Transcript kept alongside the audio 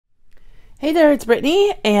Hey there, it's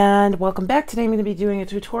Brittany, and welcome back. Today I'm going to be doing a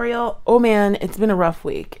tutorial. Oh man, it's been a rough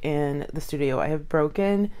week in the studio. I have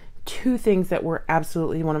broken two things that were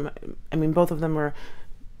absolutely both of them were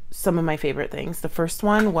some of my favorite things. The first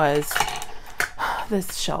one was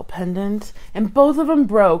this shell pendant, and both of them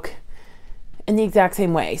broke in the exact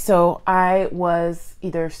same way. So I was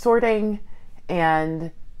either sorting and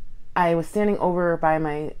I was standing over by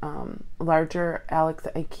my larger Alex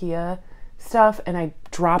IKEA stuff, and I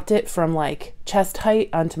dropped it from like chest height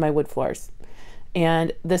onto my wood floors,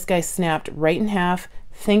 and this guy snapped right in half.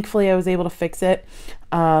 Thankfully I was able to fix it.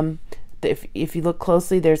 If you look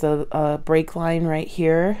closely, there's a break line right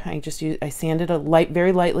here. I sanded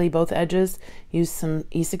very lightly both edges, used some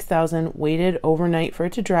E6000, waited overnight for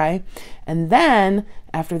it to dry, and then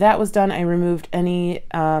after that was done, I removed any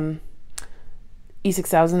E6000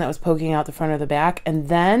 that was poking out the front or the back, and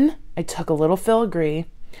then I took a little filigree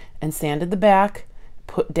and sanded the back,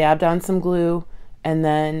 dabbed on some glue, and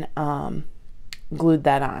then glued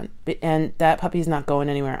that on. And that puppy's not going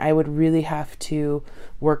anywhere. I would really have to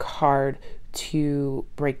work hard to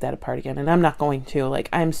break that apart again, and I'm not going to. Like,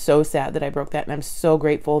 I'm so sad that I broke that, and I'm so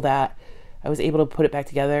grateful that I was able to put it back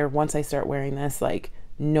together. Once I start wearing this, like,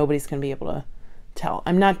 nobody's gonna be able to tell.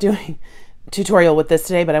 I'm not doing a tutorial with this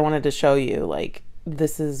today, but I wanted to show you, like,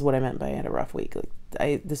 this is what I meant by I had a rough week.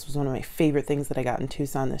 Like, this was one of my favorite things that I got in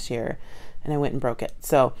Tucson this year, and I went and broke it.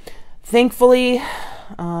 So thankfully,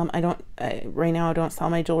 right now I don't sell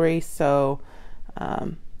my jewelry, so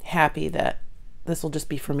happy that this will just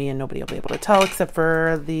be for me and nobody will be able to tell, except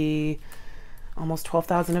for the almost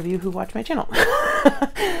 12,000 of you who watch my channel.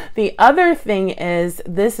 The other thing is,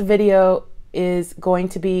 this video is going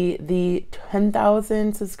to be the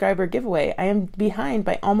 10,000 subscriber giveaway. I am behind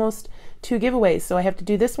by almost 2 giveaways, so I have to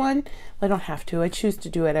do this one. Well, I don't have to. I choose to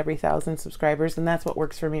do it every 1,000 subscribers, and that's what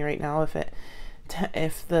works for me right now.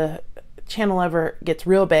 If the channel ever gets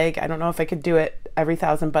real big, I don't know if I could do it every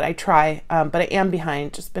 1,000, but I try. But I am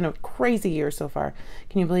behind. Just been a crazy year so far.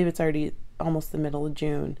 Can you believe it's already almost the middle of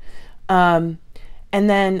June? And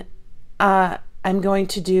then I'm going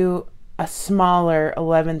to do a smaller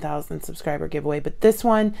 11,000 subscriber giveaway, but this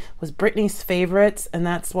one was Brittany's favorites, and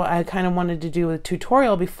that's what I kind of wanted to do a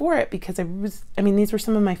tutorial before it, because these were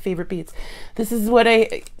some of my favorite beads. This is what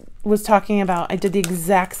I was talking about. I did the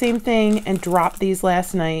exact same thing and dropped these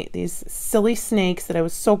last night, these silly snakes that I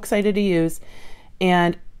was so excited to use,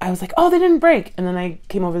 and I was like, oh, they didn't break. And then I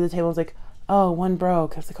came over to the table, I was like, oh, one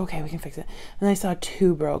broke. I was like, okay, we can fix it. And I saw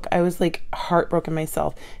 2 broke. I was like heartbroken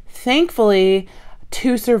myself. Thankfully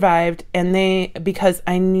 2 survived, and because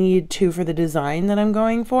I need 2 for the design that I'm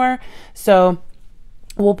going for, so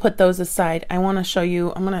we'll put those aside. I want to show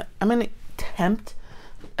you. I'm gonna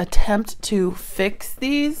attempt to fix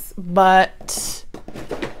these, but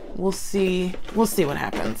we'll see what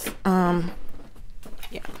happens.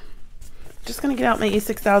 Yeah, just gonna get out my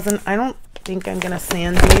E6000. I don't think I'm gonna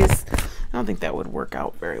sand these. I don't think that would work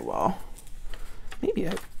out very well. Maybe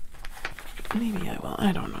I will.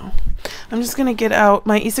 I don't know. I'm just gonna get out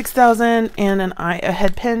my E6000 and a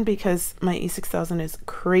head pin, because my E6000 is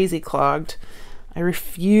crazy clogged. I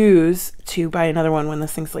refuse to buy another one when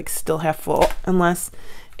this thing's like still half full, unless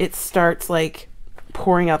it starts like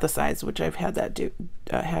pouring out the sides, which I've had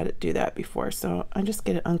it do that before. So I just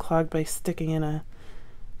get it unclogged by sticking in a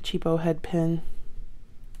cheapo head pin,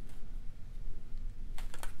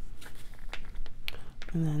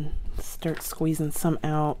 and then start squeezing some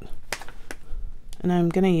out. And I'm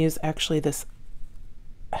going to use actually this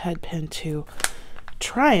head pin to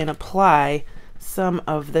try and apply some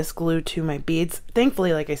of this glue to my beads.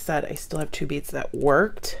 Thankfully, like I said, I still have 2 beads that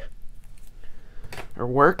work,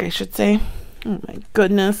 I should say. Oh my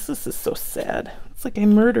goodness, this is so sad. It's like I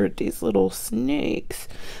murdered these little snakes.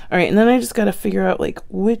 All right, and then I just got to figure out like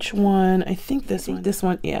which one. I think this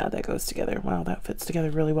one, yeah, that goes together. Wow, that fits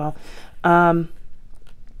together really well. Actually,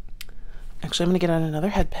 I'm going to get on another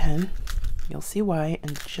head pin. You'll see why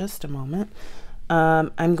in just a moment.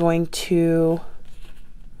 I'm going to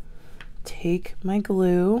take my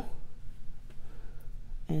glue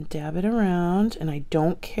and dab it around, and I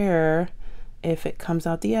don't care if it comes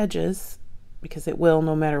out the edges, because it will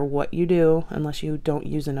no matter what you do, unless you don't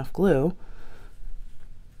use enough glue.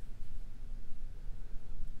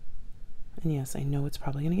 And yes, I know it's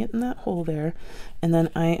probably going to get in that hole there. And then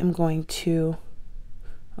I am going to,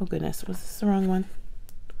 oh goodness, was this the wrong one?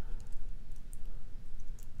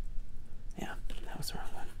 Was the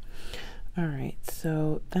wrong one. All right,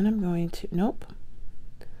 so then I'm going to, nope,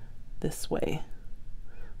 this way.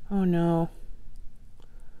 Oh no,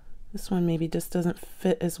 this one maybe just doesn't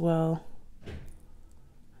fit as well. I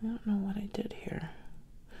don't know what I did here.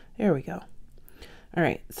 There we go. All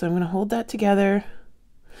right, so I'm going to hold that together.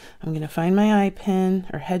 I'm going to find my eye pin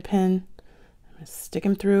or head pin. I'm going to stick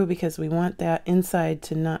them through because we want that inside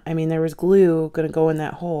to not, I mean, there was glue going to go in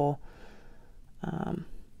that hole.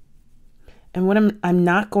 And what I'm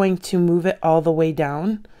not going to move it all the way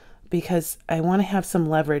down because I want to have some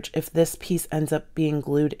leverage if this piece ends up being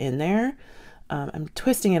glued in there. I'm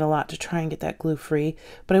twisting it a lot to try and get that glue free,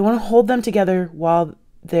 but I want to hold them together while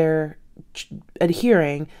they're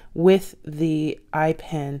adhering with the eye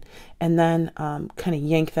pin, and then kind of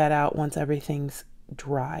yank that out once everything's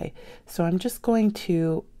dry. So I'm just going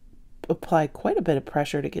to apply quite a bit of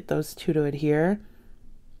pressure to get those two to adhere.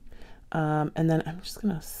 And then I'm just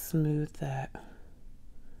going to smooth that.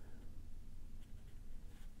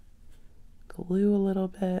 Glue a little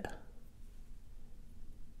bit.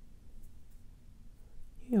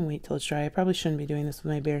 You can wait till it's dry. I probably shouldn't be doing this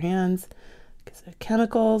with my bare hands because of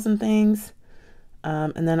chemicals and things.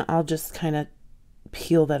 And then I'll just kind of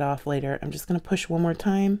peel that off later. I'm just going to push one more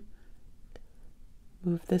time.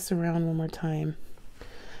 Move this around one more time.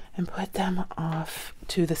 And put them off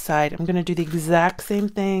to the side. I'm going to do the exact same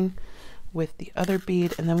thing with the other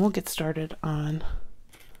bead, and then we'll get started on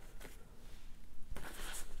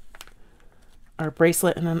our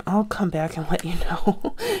bracelet, and then I'll come back and let you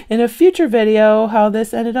know in a future video how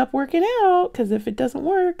this ended up working out, because if it doesn't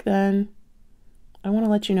work, then I want to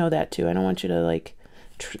let you know that too. I don't want you to like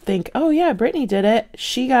think, oh yeah, Brittany did it,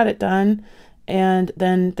 she got it done, and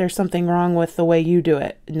then there's something wrong with the way you do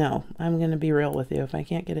it. No, I'm going to be real with you. If I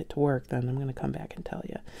can't get it to work, then I'm going to come back and tell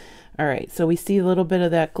you. All right, so we see a little bit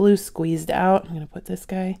of that glue squeezed out. I'm going to put this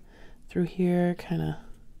guy through here, kind of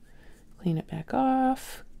clean it back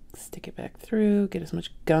off, stick it back through, get as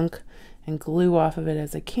much gunk and glue off of it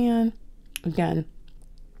as I can. Again,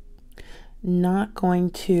 not going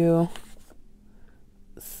to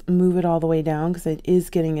move it all the way down because it is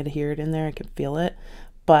getting adhered in there. I can feel it,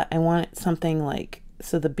 but I want it something like,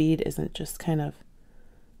 so the bead isn't just kind of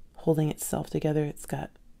holding itself together. It's got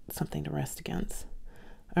something to rest against.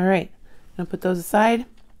 All right, I'm gonna put those aside.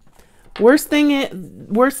 Worst thing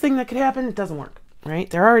that could happen, it doesn't work, right?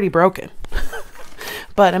 They're already broken.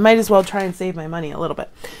 But I might as well try and save my money a little bit.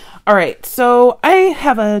 All right, so I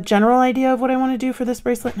have a general idea of what I want to do for this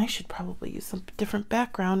bracelet, and I should probably use some different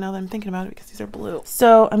background now that I'm thinking about it because these are blue.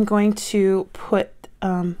 So I'm going to put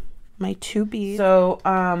my two beads. So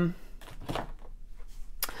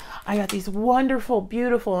I got these wonderful,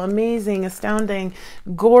 beautiful, amazing, astounding,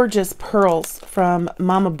 gorgeous pearls from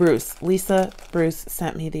Mama Bruce. Lisa Bruce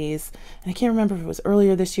sent me these, and I can't remember if it was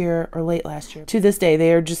earlier this year or late last year. To this day,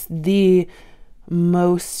 they are just the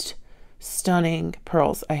most stunning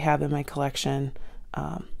pearls I have in my collection.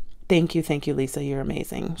 Thank you, Lisa. You're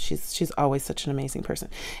amazing. She's always such an amazing person.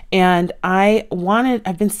 And I've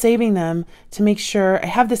been saving them to make sure. I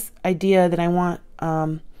have this idea that I want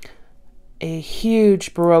a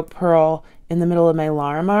huge Baroque pearl in the middle of my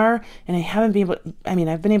Larimar, and I haven't been able to, I mean,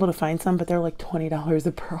 I've been able to find some, but they're like $20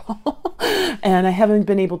 a pearl. And I haven't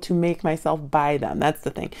been able to make myself buy them. That's the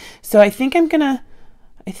thing. So I think,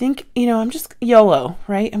 you know, I'm just YOLO,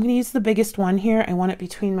 right? I'm going to use the biggest one here. I want it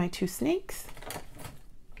between my two snakes.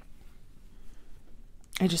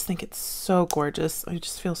 I just think it's so gorgeous. I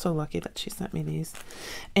just feel so lucky that she sent me these.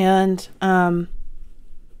 And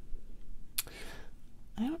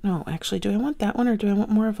I don't know, actually, do I want that one or do I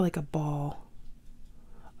want more of like a ball?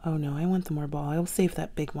 Oh no, I want the more ball. I'll save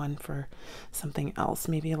that big one for something else,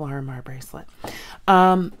 maybe a Larimar bracelet.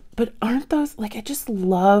 But aren't those, like, I just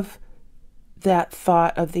love that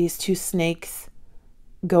thought of these two snakes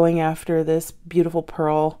going after this beautiful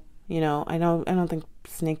pearl. You know, I don't think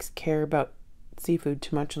snakes care about seafood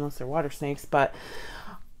too much unless they're water snakes, but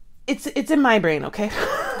it's in my brain, okay?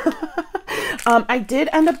 I did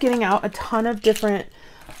end up getting out a ton of different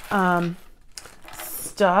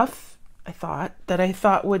stuff I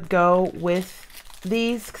thought would go with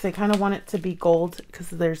these because I kind of want it to be gold because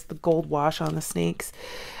there's the gold wash on the snakes.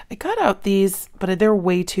 I got out these, but they're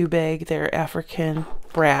way too big. They're African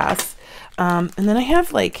brass. And then I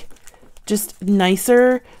have like just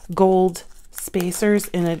nicer gold spacers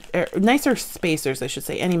nicer spacers, I should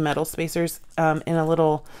say, any metal spacers in a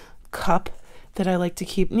little cup that I like to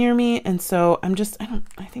keep near me. And so I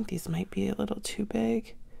think these might be a little too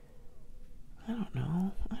big. I don't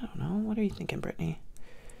know. What are you thinking, Brittany?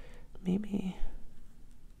 Maybe.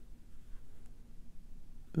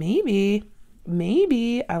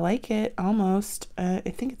 I like it almost. I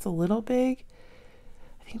think it's a little big.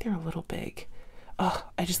 I think they're a little big. Oh,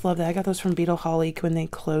 I just love that. I got those from Beetle Holly when they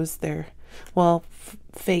closed their, well,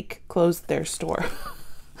 fake closed their store.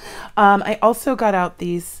 I also got out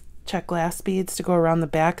these Czech glass beads to go around the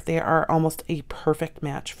back. They are almost a perfect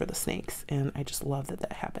match for the snakes, and I just love that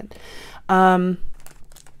that happened. I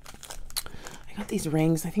got these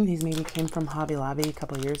rings. I think these maybe came from Hobby Lobby a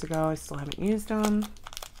couple of years ago. I still haven't used them.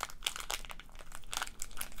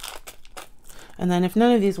 And then if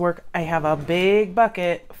none of these work, I have a big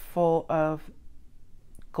bucket full of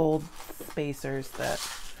gold spacers that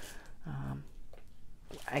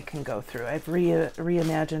I can go through. I've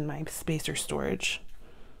reimagined my spacer storage.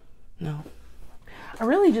 No, I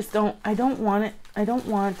really just don't. I don't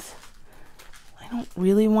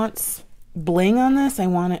really want bling on this. I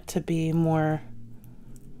want it to be more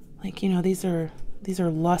like, you know, these are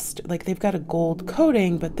luster, like they've got a gold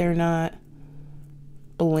coating, but they're not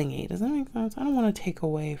blingy. Does that make sense? I don't want to take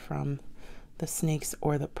away from the snakes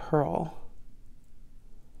or the pearl.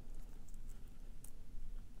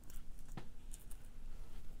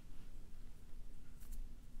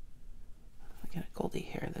 I got a goldie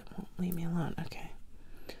hair that won't leave me alone. Okay,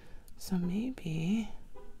 so maybe,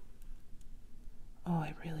 oh,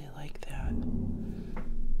 I really like that.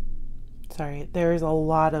 Sorry, there's a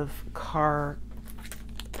lot of car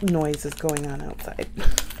noises going on outside.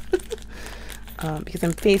 Because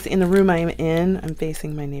I'm facing, in the room I'm in, I'm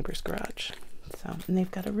facing my neighbor's garage. So, and they've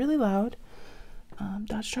got a really loud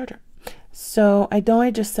Dodge Charger. So I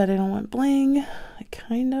just said I don't want bling. I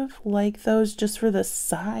kind of like those just for the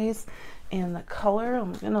size and the color.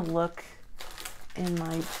 I'm gonna look in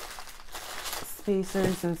my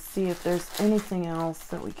spacers and see if there's anything else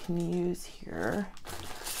that we can use here.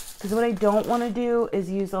 Because what I don't want to do is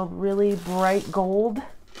use a really bright gold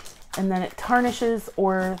and then it tarnishes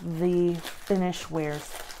or the finish wears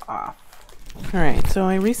off. All right, so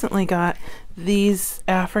I recently got these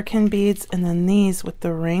African beads and then these with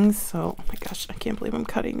the rings. So, oh my gosh, I can't believe I'm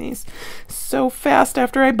cutting these so fast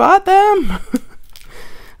after I bought them.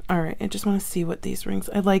 All right, I just want to see what these rings,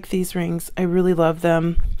 I like these rings. I really love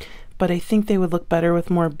them, but I think they would look better with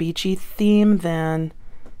more beachy theme than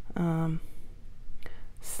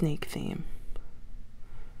snake theme.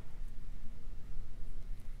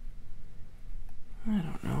 I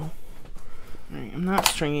don't know. All right, I'm not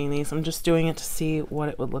stringing these. I'm just doing it to see what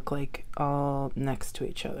it would look like all next to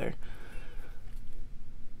each other.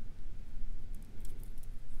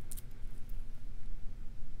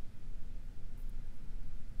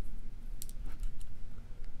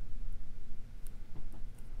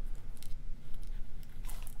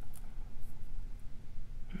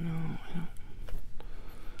 No, I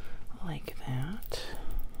don't like that.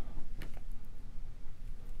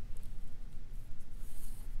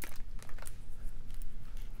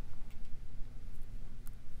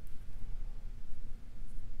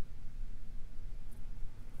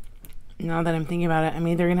 Now that I'm thinking about it, I'm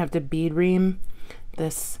either going to have to bead ream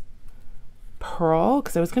this pearl,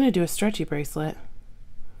 because I was going to do a stretchy bracelet,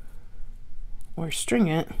 or string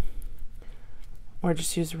it, or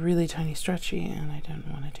just use really tiny stretchy, and I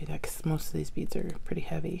didn't want to do that because most of these beads are pretty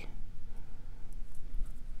heavy.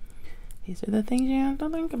 These are the things you have to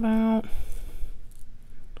think about.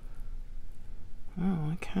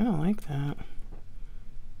 Oh, I kind of like that.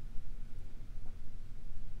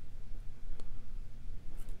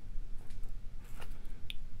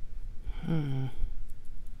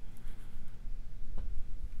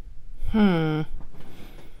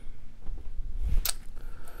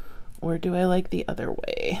 Or do I like the other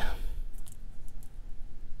way?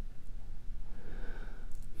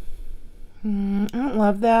 I don't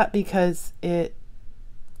love that because it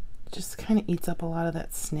just kind of eats up a lot of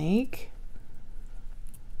that snake.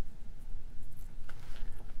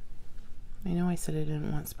 I know I said I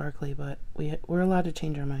didn't want sparkly, but we're allowed to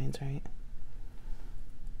change our minds, right?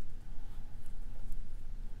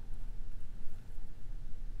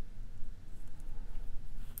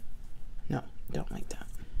 No, don't like that.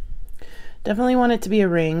 Definitely want it to be a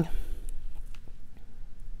ring.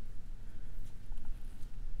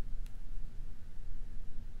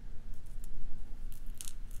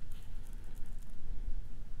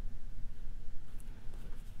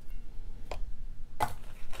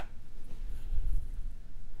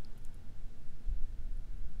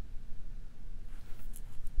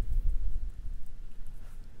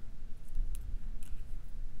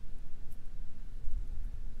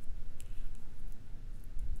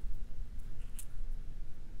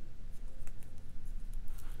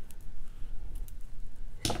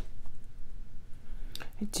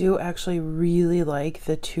 I do actually really like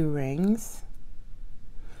the two rings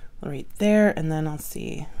right there, and then I'll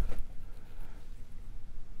see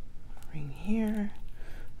ring here,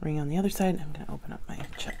 ring on the other side. I'm going to open up my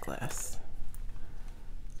Czech glass.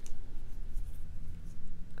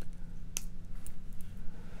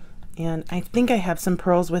 And I think I have some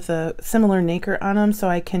pearls with a similar nacre on them, so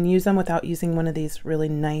I can use them without using one of these really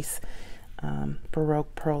nice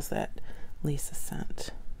Baroque pearls that Lisa sent.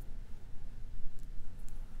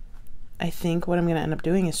 I think what I'm going to end up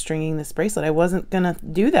doing is stringing this bracelet. I wasn't going to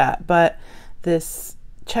do that, but this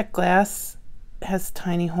Czech glass has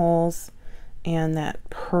tiny holes and that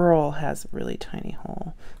pearl has a really tiny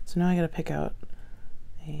hole. So now I got to pick out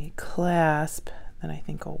a clasp that I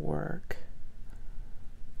think will work.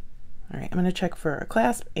 All right, I'm going to check for a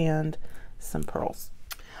clasp and some pearls.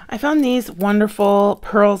 I found these wonderful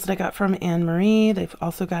pearls that I got from Anne Marie. They've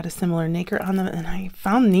also got a similar nacre on them, and I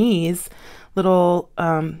found these little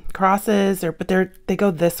crosses, but they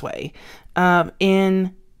go this way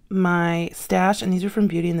in my stash, and these are from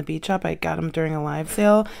Beauty and the Bead Shop. I got them during a live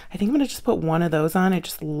sale. I think I'm gonna just put one of those on. I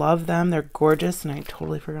just love them. They're gorgeous, and I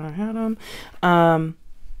totally forgot I had them.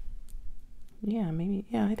 Yeah, maybe,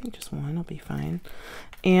 yeah, I think just one will be fine.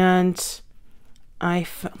 And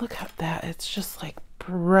look at that. It's just like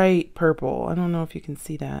bright purple. I don't know if you can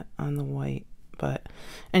see that on the white, but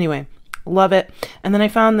anyway, love it. And then I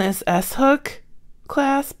found this S-hook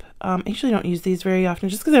clasp. I usually don't use these very often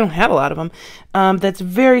just because I don't have a lot of them. That's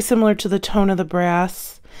very similar to the tone of the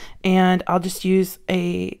brass, and I'll just use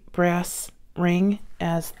a brass ring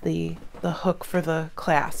as the hook for the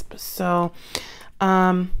clasp. So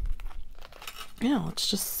yeah, let's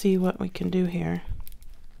just see what we can do here.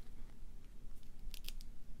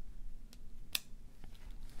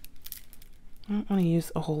 I don't want to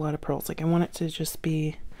use a whole lot of pearls. Like, I want it to just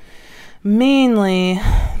be mainly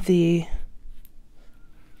the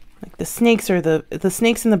snakes, or the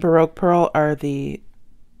snakes and the Baroque pearl are the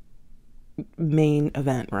main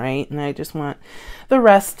event, right? And I just want the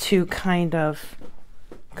rest to kind of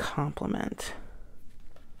complement.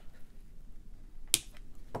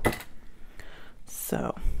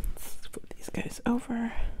 So let's flip these guys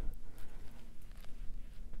over.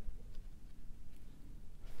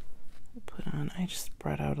 Put on, I just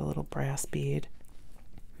brought out a little brass bead.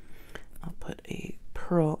 I'll put a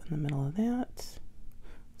pearl in the middle of that.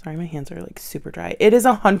 Sorry, my hands are like super dry. It is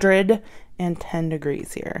 110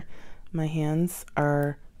 degrees here. My hands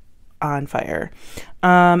are on fire.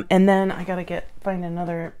 And then I gotta find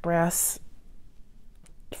another brass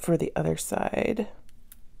for the other side.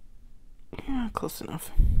 Yeah, close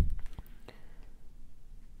enough.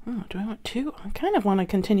 Oh, do I want two? I kind of want to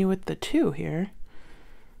continue with the two here.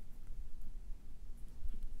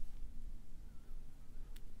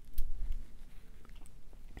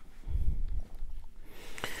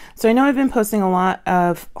 So I know I've been posting a lot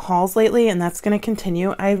of hauls lately, and that's going to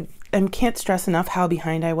continue. I can't stress enough how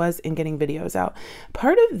behind I was in getting videos out.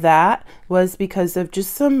 Part of that was because of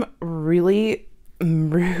just some really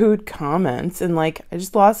rude comments, and like I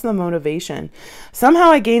just lost the motivation.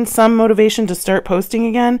 Somehow I gained some motivation to start posting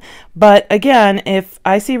again, but again, if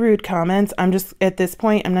I see rude comments, I'm just, at this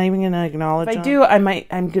point, I'm not even going to acknowledge them. If I do,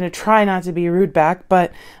 I'm going to try not to be rude back,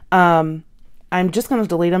 but I'm just going to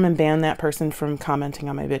delete them and ban that person from commenting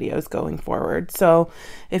on my videos going forward. So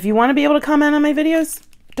if you want to be able to comment on my videos,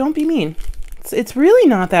 don't be mean. It's really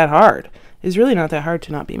not that hard. It's really not that hard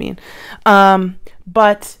to not be mean.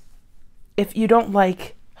 But if you don't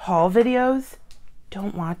like haul videos,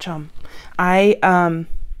 don't watch them. I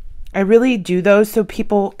really do those so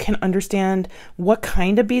people can understand what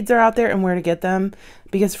kind of beads are out there and where to get them.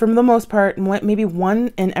 Because for the most part, maybe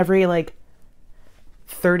one in every like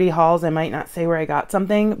 30 hauls, I might not say where I got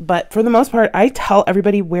something, but for the most part, I tell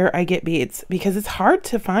everybody where I get beads, because it's hard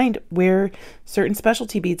to find where certain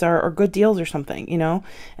specialty beads are, or good deals or something, you know,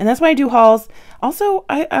 and that's why I do hauls. Also,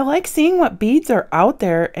 I like seeing what beads are out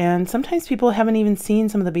there, and sometimes people haven't even seen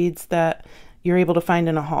some of the beads that you're able to find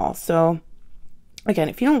in a haul. So again,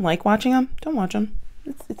 if you don't like watching them, don't watch them.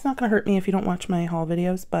 It's not going to hurt me if you don't watch my haul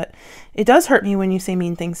videos, but it does hurt me when you say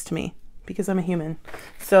mean things to me, because I'm a human.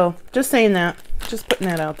 So just saying that, just putting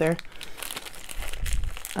that out there.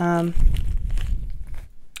 I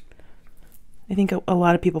think a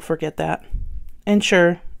lot of people forget that. And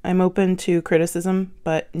sure, I'm open to criticism,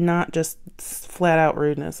 but not just flat out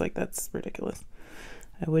rudeness. Like, that's ridiculous.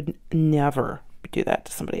 I would never do that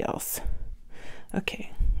to somebody else.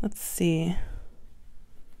 Okay, let's see. I'm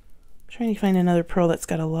trying to find another pearl that's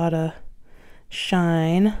got a lot of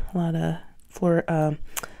shine, a lot of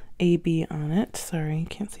AB on it. Sorry, you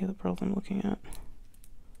can't see the pearls I'm looking at.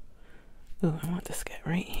 Ooh, I want this guy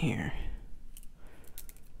right here.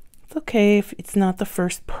 It's okay if it's not the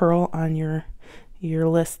first pearl on your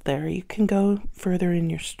list there. You can go further in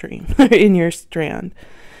your stream, in your strand.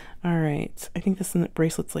 All right, I think this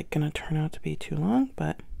bracelet's like gonna turn out to be too long,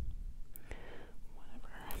 but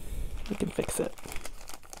whatever. We can fix it.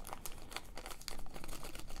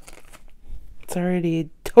 It's already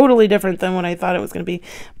totally different than what I thought it was going to be,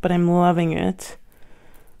 but I'm loving it.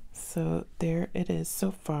 So there it is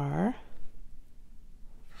so far.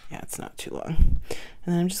 Yeah, it's not too long. And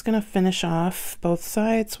then I'm just going to finish off both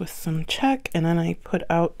sides with some check, and then I put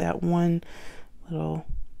out that one little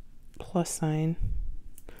plus sign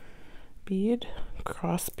bead,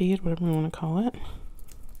 cross bead, whatever you want to call it.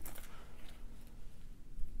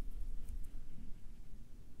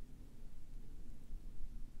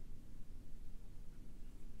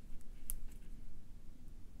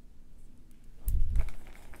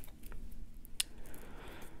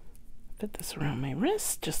 Fit this around my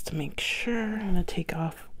wrist just to make sure. I'm going to take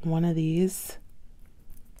off one of these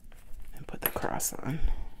and put the cross on.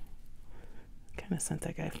 Kind of sent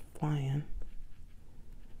that guy flying.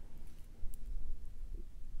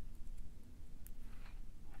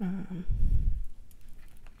 I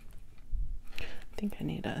think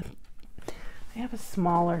I have a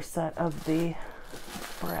smaller set of the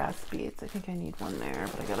brass beads. I think I need one there,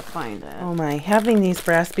 but I gotta find it. Oh my, having these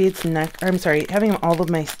brass beads having all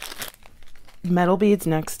of my metal beads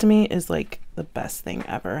next to me is like the best thing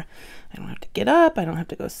ever. I don't have to get up, I don't have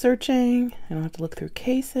to go searching, I don't have to look through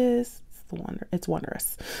cases. It's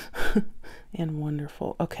wondrous and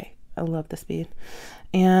wonderful. Okay, I love this bead.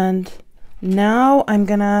 And now I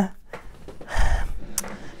think I'm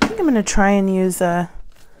gonna try and use a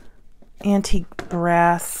antique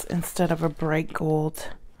brass instead of a bright gold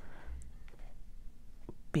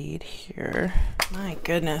bead here. My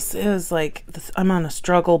goodness, it was like this, I'm on a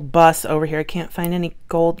struggle bus over here. I can't find any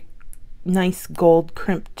nice gold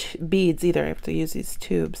crimped beads either. I have to use these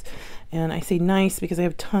tubes, and I say nice because I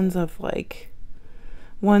have tons of like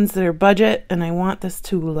ones that are budget, and I want this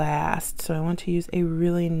to last, so I want to use a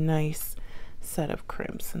really nice set of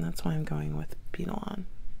crimps, and that's why I'm going with Beadalon.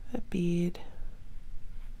 A bead,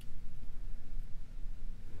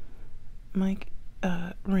 my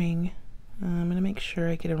ring. I'm going to make sure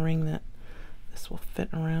I get a ring that this will fit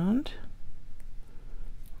around.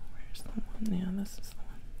 Where's the one? Yeah, this is the one.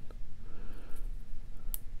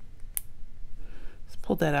 Just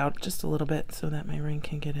pull that out just a little bit so that my ring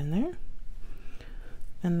can get in there.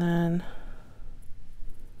 And then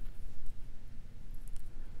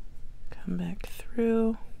come back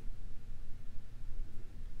through.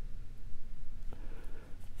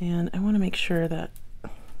 And I want to make sure that,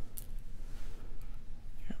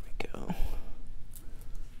 here we go.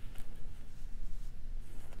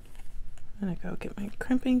 I'm gonna go get my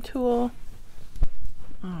crimping tool.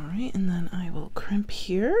 All right, and then I will crimp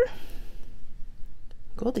here.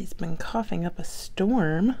 Goldie's been coughing up a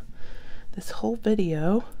storm this whole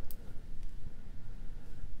video.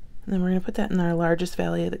 And then we're gonna put that in our largest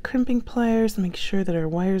valley of the crimping pliers, make sure that our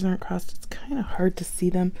wires aren't crossed. It's kind of hard to see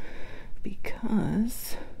them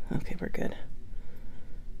because, okay, we're good.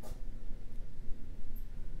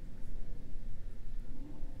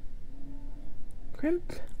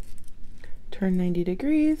 Crimp, turn 90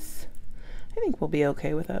 degrees. I think we'll be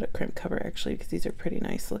okay without a crimp cover actually, because these are pretty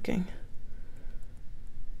nice looking.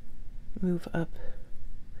 Move up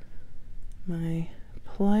my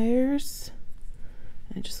pliers,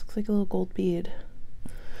 and it just looks like a little gold bead.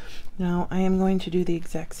 Now I am going to do the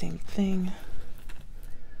exact same thing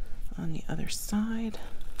on the other side.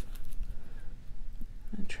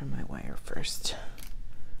 I'm going to trim my wire first.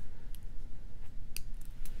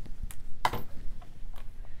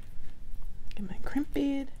 Get my crimp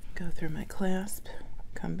bead, go through my clasp,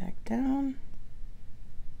 come back down.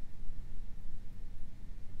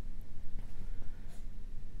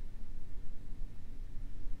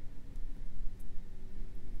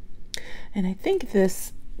 And I think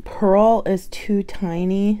this pearl is too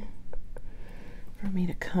tiny for me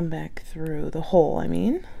to come back through the hole, I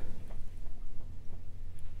mean.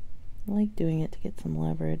 I like doing it to get some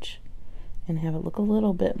leverage and have it look a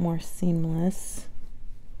little bit more seamless.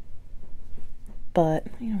 But,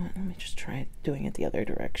 you know what, let me just try doing it the other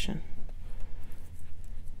direction.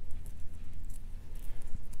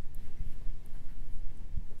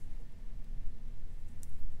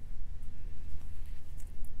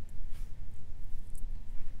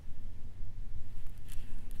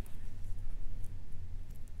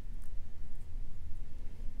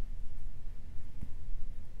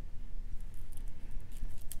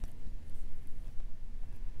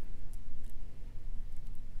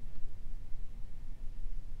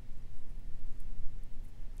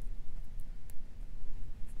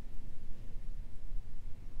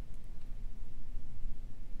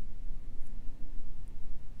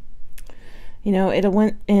 You know, it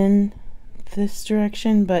went in this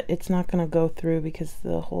direction, but it's not going to go through because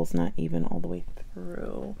the hole's not even all the way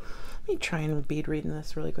through. Let me try and bead reading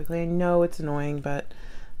this really quickly. I know it's annoying, but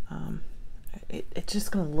I it's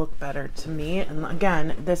just going to look better to me. And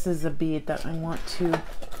again, this is a bead that I want to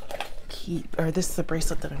keep, or this is a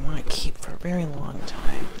bracelet that I want to keep for a very long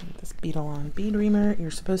time. This bead along bead reamer.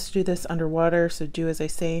 You're supposed to do this underwater, so do as I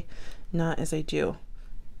say, not as I do.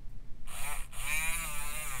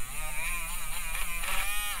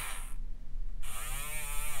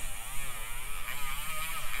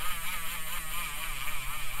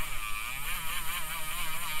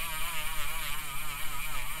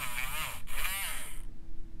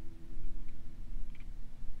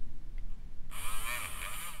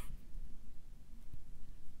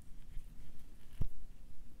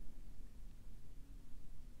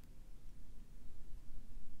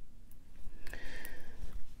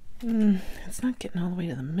 It's not getting all the way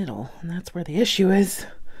to the middle, and that's where the issue is.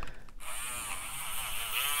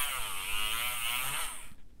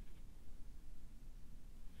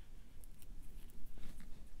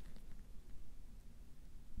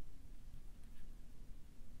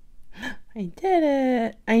 I did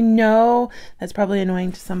it. I know that's probably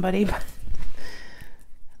annoying to somebody, but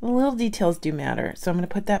the little details do matter. So I'm going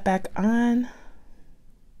to put that back on.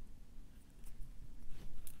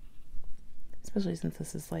 Especially since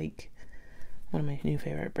this is like one of my new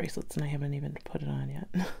favorite bracelets and I haven't even put it on yet.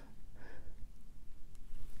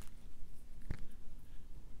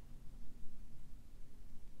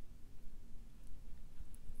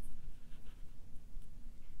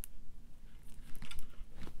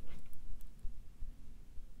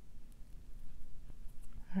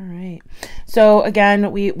 All right. So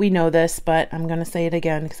again, we know this, but I'm going to say it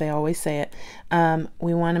again because I always say it.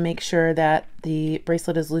 We want to make sure that the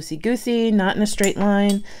bracelet is loosey-goosey, not in a straight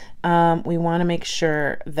line. We want to make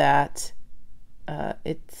sure that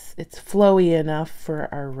it's flowy enough for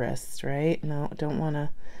our wrists, right? No, don't want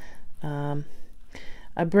to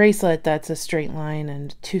a bracelet that's a straight line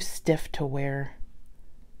and too stiff to wear.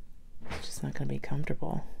 It's just not going to be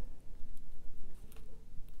comfortable.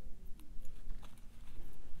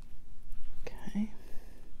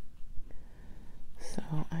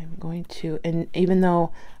 So I'm going to, and even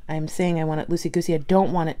though I'm saying I want it loosey-goosey, I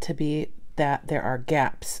don't want it to be that there are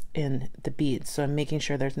gaps in the beads. So I'm making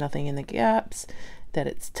sure there's nothing in the gaps, that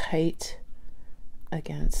it's tight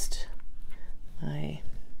against my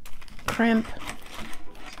crimp.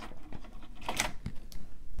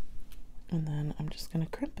 And then I'm just going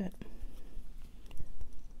to crimp it.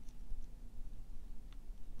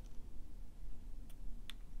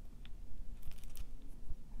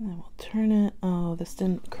 And then we'll turn it. Oh, this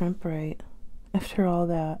didn't crimp right. After all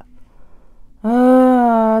that.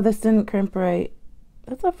 Ah, this didn't crimp right.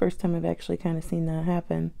 That's the first time I've actually kind of seen that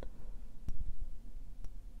happen.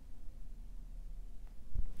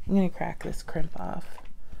 I'm going to crack this crimp off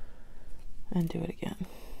and do it again.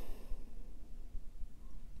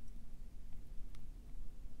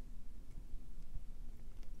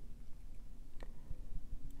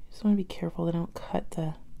 I just want to be careful that I don't cut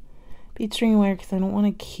the bead string wire because I don't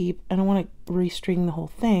want to restring the whole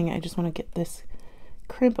thing. I just want to get this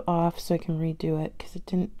crimp off so I can redo it because it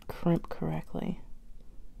didn't crimp correctly.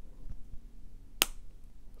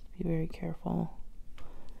 Be very careful.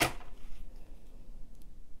 Oh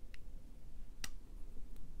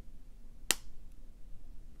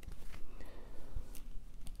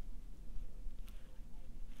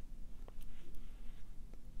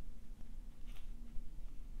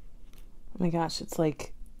my gosh, it's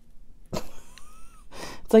like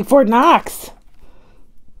it's like Fort Knox.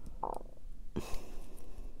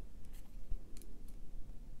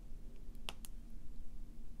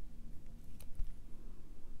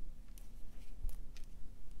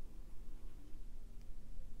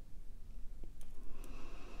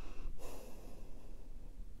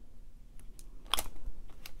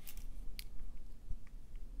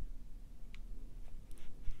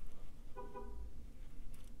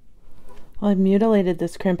 Well, I've mutilated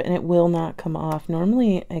this crimp and it will not come off.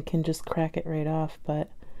 Normally I can just crack it right off, but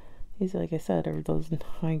these, like I said, are those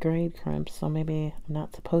high grade crimps, so maybe I'm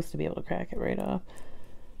not supposed to be able to crack it right off.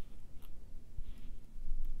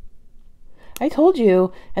 I told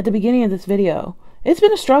you at the beginning of this video, it's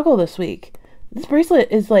been a struggle this week. This bracelet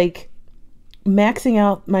is like maxing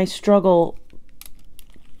out my struggle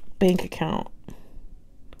bank account.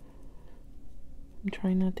 I'm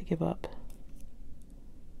trying not to give up.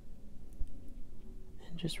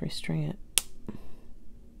 Just restring it.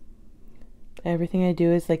 Everything I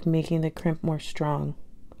do is like making the crimp more strong,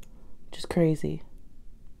 which is crazy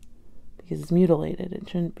because it's mutilated. It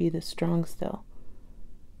shouldn't be this strong still.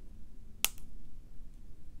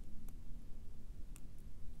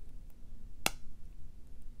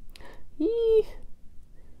 Yee.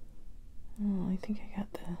 Oh, I think I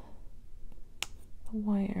got the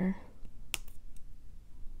wire.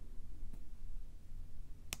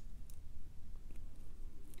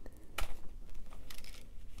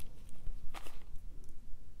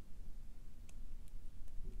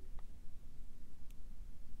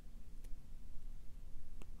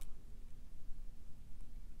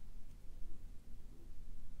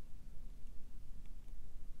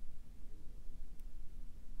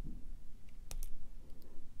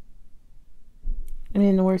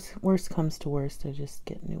 mean, the worst comes to worst, I just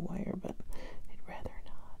get new wire, but I'd rather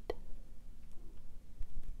not.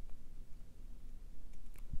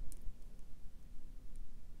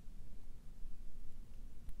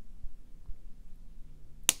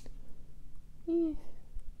 Yeah.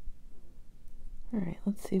 All right,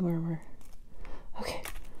 let's see where we're. Okay,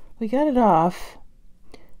 we got it off.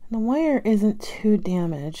 And the wire isn't too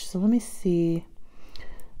damaged, so let me see.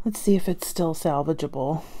 Let's see if it's still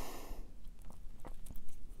salvageable.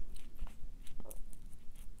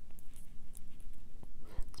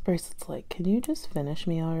 This bracelet's like, can you just finish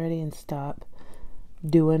me already and stop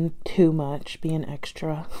doing too much, being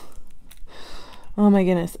extra? Oh my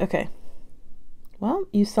goodness. Okay. Well,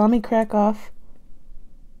 you saw me crack off.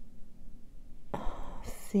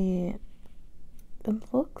 See, this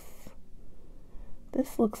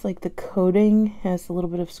looks like the coating has a little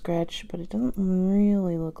bit of scratch, but it doesn't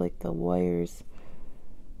really look like the wires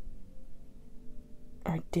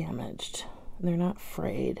are damaged. They're not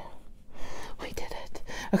frayed. We did it.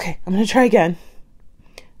 Okay, I'm gonna try again.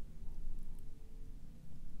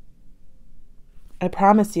 I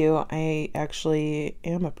promise you, I actually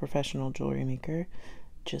am a professional jewelry maker.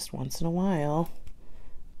 Just once in a while,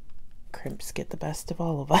 crimps get the best of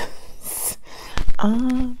all of us.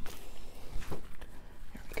 Here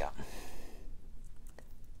we go.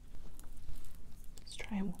 Let's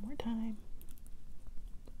try it one more time.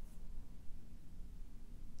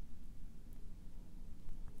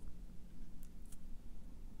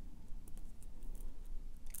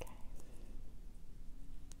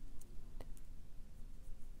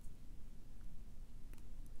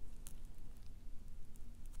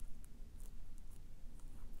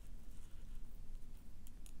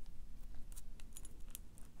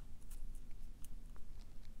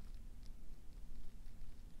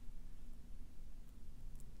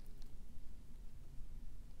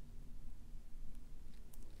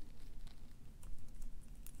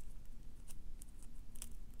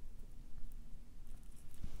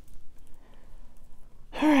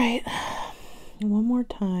 All right, one more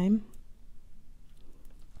time,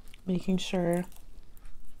 making sure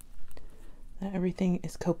that everything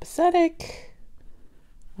is copacetic.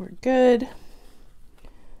 We're good.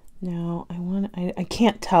 Now I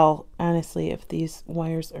can't tell honestly if these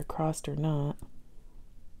wires are crossed or not.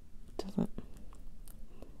 It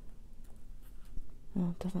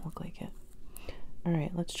doesn't look like it. All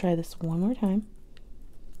right, let's try this one more time.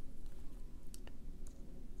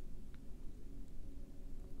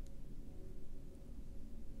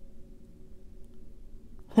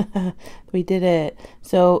 We did it.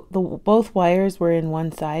 So both wires were in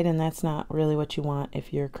one side, and that's not really what you want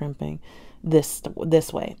if you're crimping this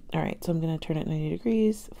way. All right, so I'm going to turn it 90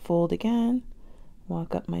 degrees, fold again,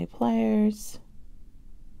 walk up my pliers.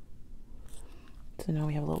 So now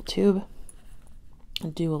we have a little tube.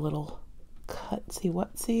 I'll do a little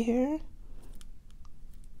cutsy-wutsy here.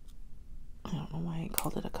 I don't know why I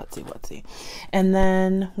called it a cutsy-wutsy. And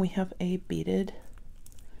then we have a beaded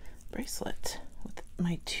bracelet with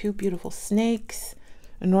my two beautiful snakes,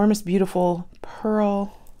 enormous beautiful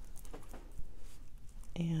pearl,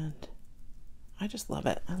 and I just love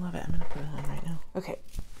it. I love it. I'm gonna put it on right now. Okay,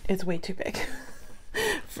 it's way too big.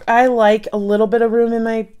 I like a little bit of room in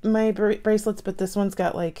my bracelets, but this one's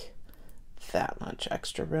got like that much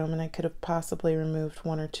extra room, and I could have possibly removed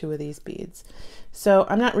one or two of these beads. So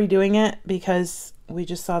I'm not redoing it because we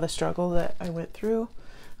just saw the struggle that I went through.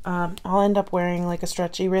 I'll end up wearing like a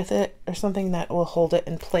stretchy with it or something that will hold it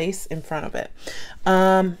in place in front of it.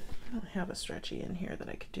 I don't have a stretchy in here that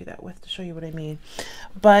I could do that with to show you what I mean,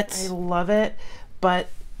 but I love it. But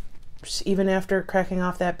even after cracking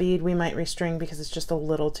off that bead, we might restring because it's just a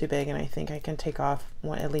little too big, and I think I can take off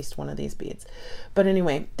at least one of these beads. But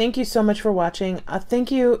anyway, thank you so much for watching. Thank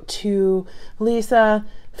you to Lisa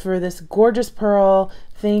for this gorgeous pearl.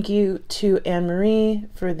 Thank you to Anne-Marie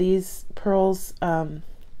for these pearls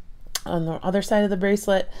on the other side of the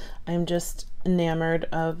bracelet. I'm just enamored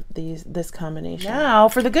of this combination. Now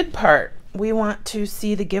for the good part, we want to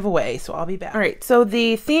see the giveaway, so I'll be back. All right, so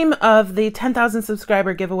the theme of the 10,000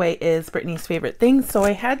 subscriber giveaway is Brittany's favorite things, so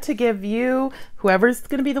I had to give you, whoever's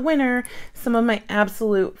gonna be the winner, some of my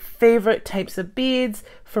absolute favorite types of beads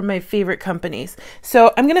from my favorite companies.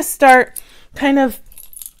 So I'm gonna start kind of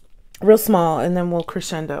real small and then we'll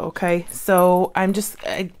crescendo, okay? So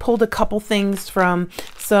I pulled a couple things from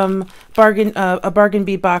some a Bargain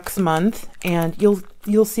Bead Box month, and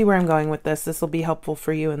you'll see where I'm going with this. This will be helpful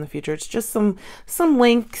for you in the future. It's just some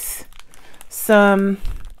links, some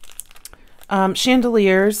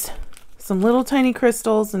chandeliers, some little tiny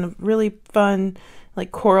crystals, and a really fun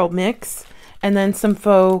like coral mix, and then some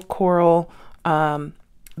faux coral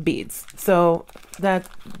beads. So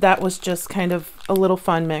that was just kind of a little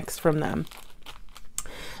fun mix from them.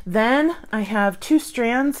 Then I have 2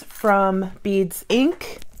 strands from Beads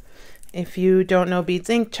Inc. If you don't know Beads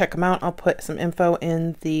Inc., check them out. I'll put some info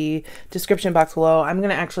in the description box below. I'm going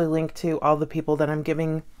to actually link to all the people that I'm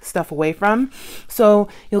giving stuff away from. So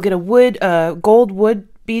you'll get a gold wood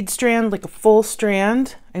bead strand, like a full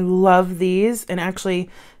strand. I love these. And actually,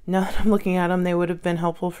 now that I'm looking at them, they would have been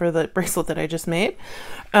helpful for the bracelet that I just made.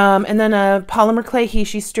 And then a polymer clay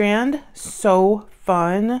Heishi strand. So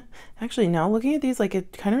fun. Actually, now looking at these, like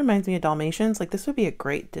it kind of reminds me of Dalmatians. Like this would be a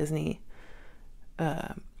great Disney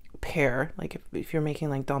pair, like if you're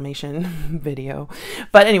making like Dalmatian video.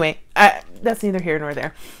 But anyway, that's neither here nor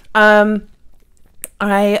there.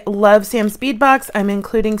 I love Sam's Bead Box. I'm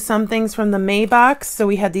including some things from the May box. So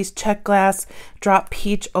we had these Czech glass drop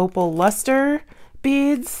peach opal luster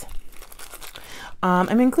beads.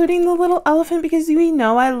 I'm including the little elephant because we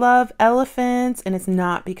know I love elephants, and it's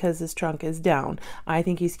not because his trunk is down. I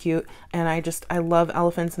think he's cute, and I love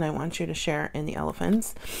elephants, and I want you to share in the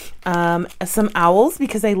elephants. Some owls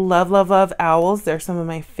because I love owls. They're some of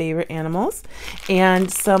my favorite animals.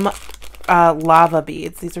 And some lava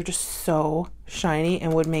beads. These are just so shiny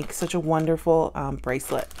and would make such a wonderful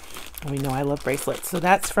bracelet. And we know I love bracelets. So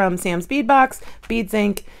that's from Sam's Bead Box, Beads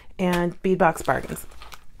Inc., and Bead Box Bargains.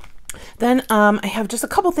 Then I have just a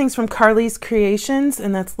couple things from Carly's Creations,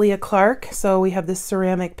 and that's Leah Clark. So we have this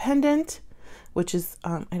ceramic pendant, which is,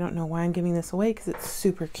 I don't know why I'm giving this away because it's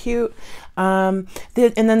super cute. And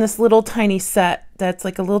then this little tiny set that's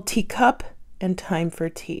like a little teacup and Time for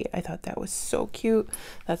Tea. I thought that was so cute.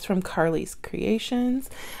 That's from Carly's Creations.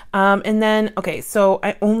 And then, okay, so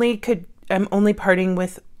I'm only parting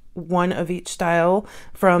with one of each style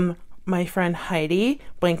from my friend Heidi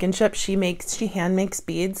Blankenship. She hand makes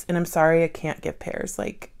beads, and I'm sorry I can't give pairs.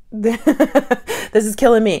 Like this is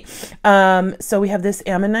killing me. So we have this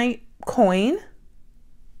ammonite coin.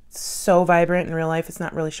 So vibrant in real life. It's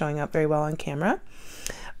not really showing up very well on camera.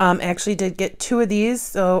 I actually did get 2 of these,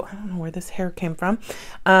 so I don't know where this hair came from.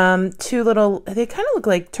 2 little, they kind of look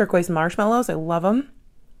like turquoise marshmallows. I love them.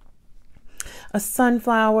 A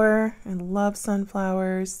sunflower. I love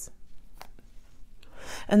sunflowers.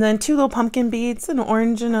 And then 2 little pumpkin beads, an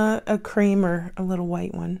orange and a cream, or a little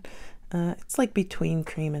white one. It's like between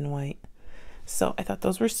cream and white. So I thought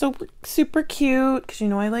those were so super cute because you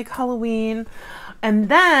know I like Halloween. And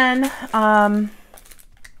then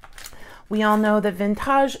we all know that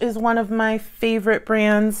Vintage is one of my favorite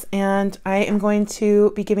brands, and I am going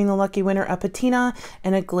to be giving the lucky winner a patina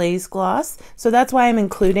and a glaze gloss. So that's why I'm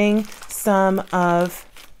including some of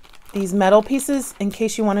these metal pieces in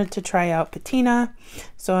case you wanted to try out patina.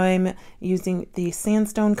 So I'm using the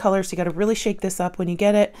sandstone color, so you got to really shake this up when you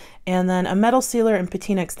get it, and then a metal sealer and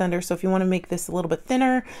patina extender. So if you want to make this a little bit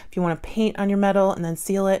thinner, if you want to paint on your metal and then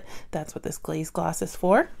seal it, that's what this glaze gloss is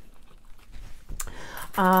for.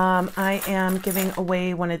 I am giving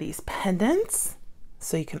away one of these pendants,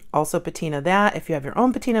 so you can also patina that. If you have your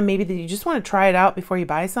own patina, maybe that you just want to try it out before you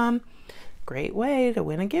buy some, great way to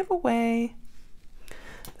win a giveaway.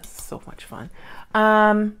 So much fun.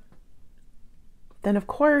 Then of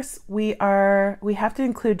course we have to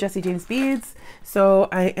include Jesse James beads. So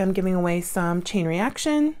I am giving away some Chain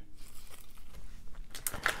Reaction,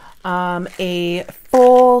 a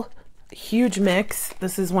full huge mix.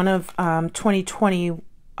 This is one of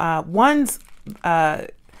 2021's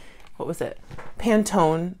what was it?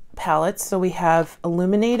 Pantone palettes. So we have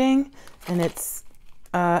Illuminating, and it's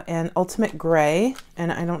and Ultimate Gray,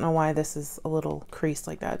 and I don't know why this is a little creased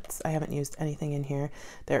like that. I haven't used anything in here.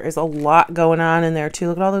 There is a lot going on in there too.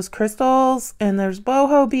 Look at all those crystals, and there's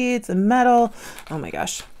boho beads and metal. Oh my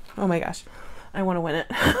gosh. Oh my gosh. I want to win it.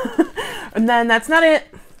 And then that's not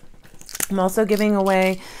it. I'm also giving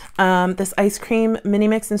away this ice cream mini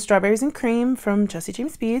mix in strawberries and cream from Jesse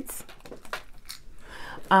James Beads.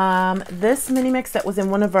 This mini mix that was in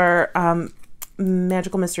one of our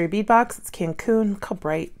Magical Mystery Bead Box. It's Cancun. Look how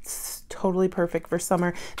bright. It's totally perfect for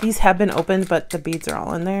summer. These have been opened, but the beads are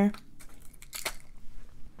all in there.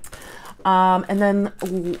 And then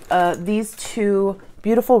these 2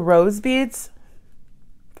 beautiful rose beads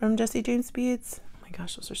from Jesse James Beads. Oh my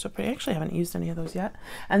gosh, those are so pretty. I actually haven't used any of those yet.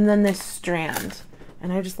 And then this strand.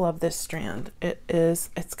 And I just love this strand.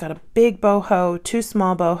 It's got a big boho, 2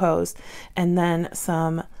 small bohos, and then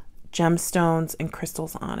some gemstones and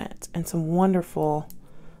crystals on it, and some wonderful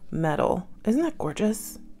metal. Isn't that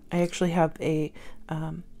gorgeous? I actually have a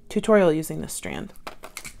tutorial using this strand.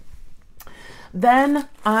 Then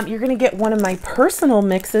you're going to get one of my personal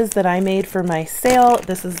mixes that I made for my sale.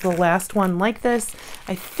 This is the last one like this.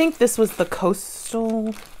 I think this was the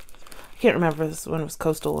Coastal can't remember if this one was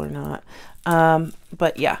coastal or not.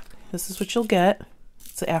 But yeah, this is what you'll get.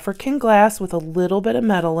 It's African glass with a little bit of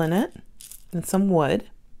metal in it and some wood.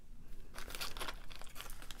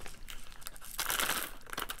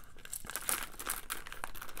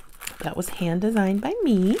 That was hand designed by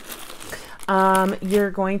me.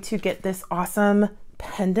 You're going to get this awesome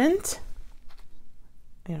pendant.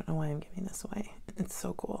 I don't know why I'm giving this away. It's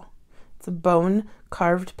so cool. It's a bone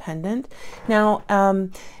carved pendant. Now,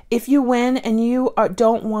 if you win and you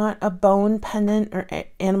don't want a bone pendant or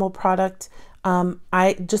animal product,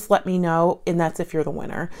 I just let me know, and that's if you're the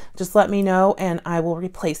winner. Just let me know and I will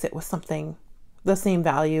replace it with something the same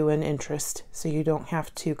value and interest, so you don't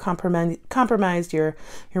have to compromise your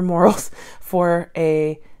morals for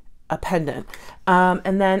a pendant.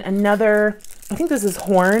 And then another, I think this is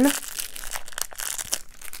horn.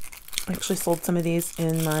 I actually sold some of these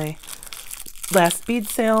in my last bead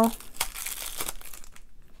sale.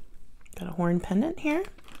 Got a horn pendant here.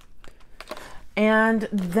 And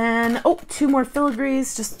then, oh, 2 more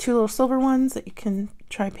filigrees, just 2 little silver ones that you can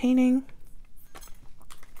try painting.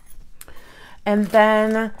 And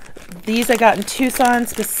then these I got in Tucson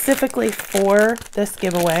specifically for this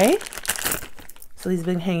giveaway. So these have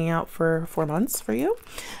been hanging out for 4 months for you.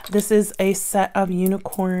 This is a set of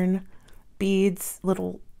unicorn beads,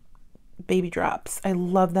 little baby drops. I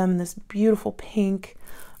love them. This beautiful pink.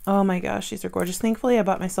 Oh my gosh, these are gorgeous. Thankfully, I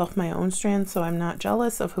bought myself my own strand, so I'm not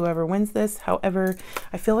jealous of whoever wins this. However,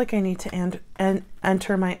 I feel like I need to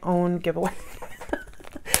enter my own giveaway.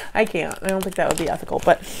 I can't. I don't think that would be ethical.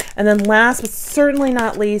 But, and then last but certainly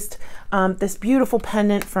not least, this beautiful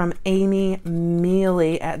pendant from Amy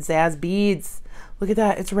Mealy at Zaz Beads. Look at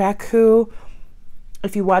that. It's Raku.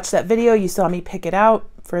 If you watched that video, you saw me pick it out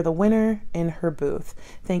for the winner in her booth.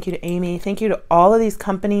 Thank you to Amy. Thank you to all of these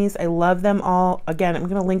companies. I love them all. Again, I'm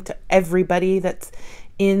going to link to everybody that's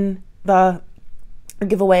in the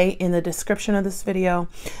giveaway in the description of this video.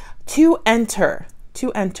 To enter,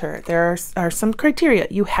 there are some criteria.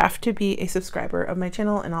 You have to be a subscriber of my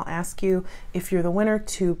channel, and I'll ask you, if you're the winner,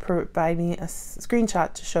 to provide me a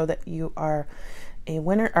screenshot to show that you are a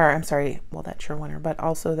winner, or I'm sorry, well, that's your winner, but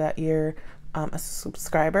also that you're a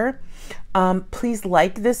subscriber. Please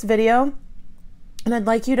like this video, and I'd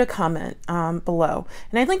like you to comment below,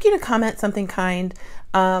 and I'd like you to comment something kind.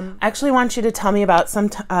 I actually want you to tell me about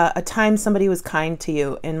a time somebody was kind to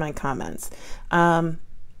you in my comments.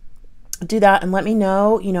 Do that and let me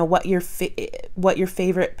know, you know, what your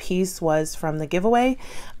favorite piece was from the giveaway.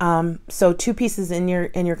 So 2 pieces in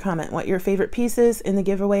your comment, what your favorite piece is in the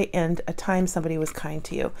giveaway, and a time somebody was kind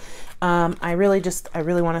to you. I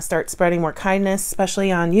really want to start spreading more kindness,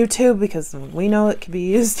 especially on YouTube, because we know it can be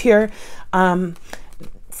used here.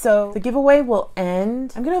 So the giveaway will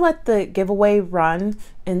end. I'm going to let the giveaway run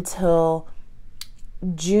until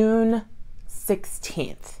June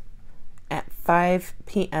 16th at 5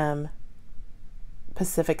 p.m.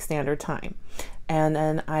 Pacific Standard Time, and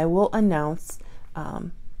then I will announce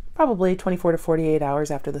probably 24 to 48 hours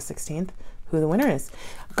after the 16th who the winner is.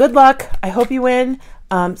 Good luck. I hope you win.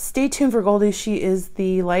 Stay tuned for Goldie. She is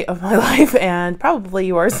the light of my life, and probably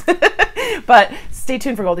yours. But stay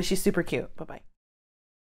tuned for Goldie. She's super cute. Bye-bye.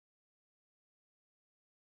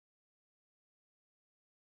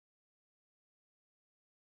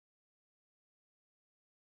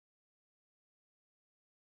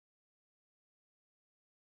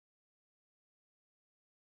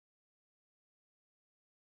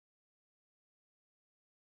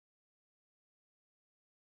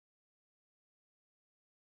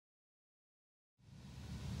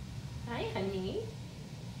 Hi, honey.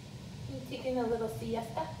 You taking a little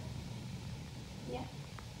siesta? Yeah.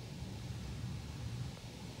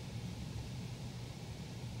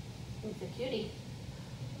 He's a cutie.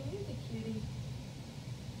 Oh, he's a cutie.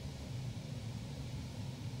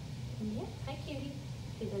 Yeah, hi, cutie.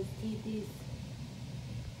 See those teethies.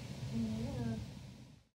 Yeah.